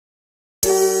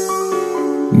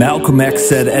Malcolm X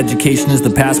said education is the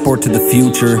passport to the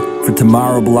future, for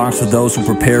tomorrow belongs to those who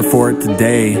prepare for it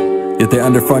today. Yet they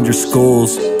underfund your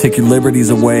schools, take your liberties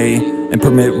away, and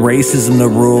permit racism to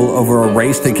rule over a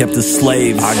race they kept as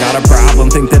slaves. I got a problem,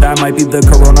 think that I might be the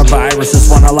coronavirus. Just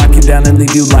wanna lock you down and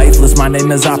leave you lifeless. My name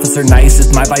is Officer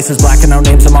Nicest, my vice is black and no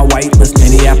names on my white list.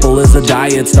 Minneapolis is a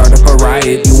diet, start up a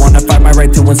riot. You wanna fight my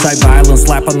right to incite violence,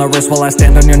 slap on the wrist while I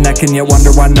stand on your neck and yet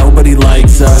wonder why nobody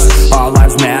likes us. All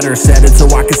lives matter, said it so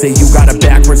I can say you got it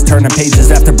backwards. Turning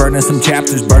pages after burning some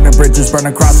chapters, burning bridges,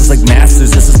 burning crosses like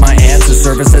masters. This is my answer,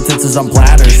 serving sentences on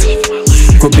platters.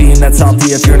 Quit being that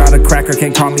salty, if you're not a cracker,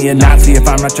 can't call me a Nazi. If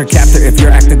I'm not your captor, if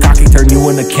you're acting cocky, turn you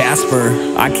into Casper.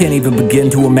 I can't even begin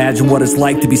to imagine what it's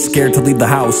like to be scared to leave the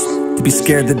house, to be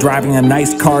scared that driving a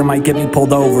nice car might get me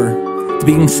pulled over, to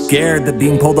being scared that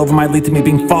being pulled over might lead to me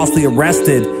being falsely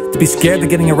arrested, to be scared that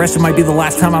getting arrested might be the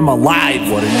last time I'm alive.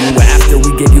 What are you after?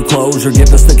 We gave you closure, give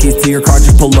us the keys to your car,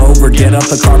 just pull over. Get out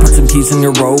the car, put some keys in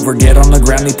your Rover. Get on the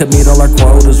ground, need to meet all our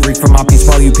quotas. Reach for my peace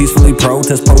while you peacefully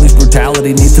protest. Police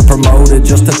brutality needs to promote it.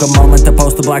 Just took a moment to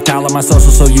post a black towel on my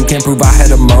social so you can't prove I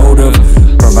had a motive.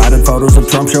 Provided photos of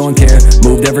Trump showing care,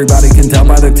 moved everybody can tell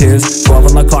by their tears.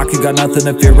 12 on the clock, you got nothing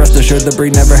to fear. Rest assured the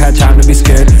breed never had time to be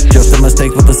scared. Just a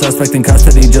mistake with the suspect in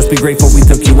custody. Just be grateful we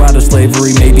took you out of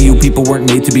slavery. Maybe you people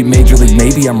weren't made to be major league.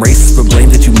 Maybe I'm racist, but blame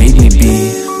that you made me be.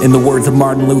 In the words of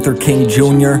Martin Luther King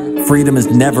Jr., freedom is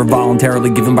never voluntarily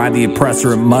given by the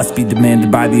oppressor. It must be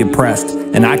demanded by the oppressed.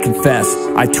 And I confess,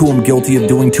 I too am guilty of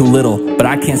doing too little, but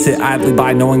I can't sit idly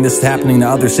by knowing this is happening to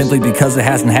others simply because it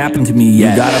hasn't happened to me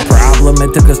yet. You got a problem,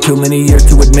 it took us too many years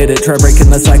to admit it. Try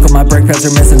breaking the cycle, my brake pads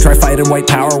are missing. Try fighting white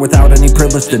power without any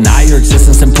privilege. Deny your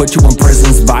existence and put you in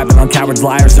prisons. Vibing on cowards,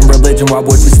 liars, and religion. Why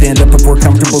would we stand up if we're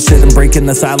comfortable sitting? Breaking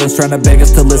the silence, trying to beg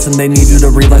us to listen. They need you to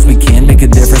realize we can make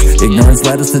a difference. Ignorance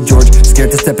led us to George,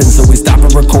 scared to step in so we stop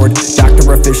and record.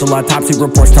 Doctor official autopsy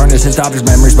reports tarnish his daughter's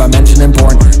memories by mentioning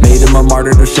porn. Made him a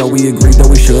martyr to show we agreed that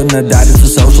we shouldn't have died. It's a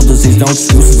social disease, no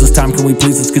excuses this time. Can we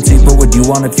please let's concede? What would you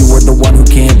want if you were the one who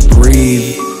can't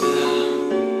breathe?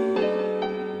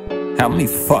 How many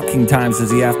fucking times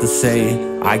does he have to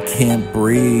say, I can't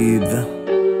breathe?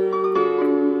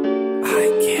 I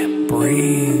can't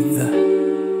breathe.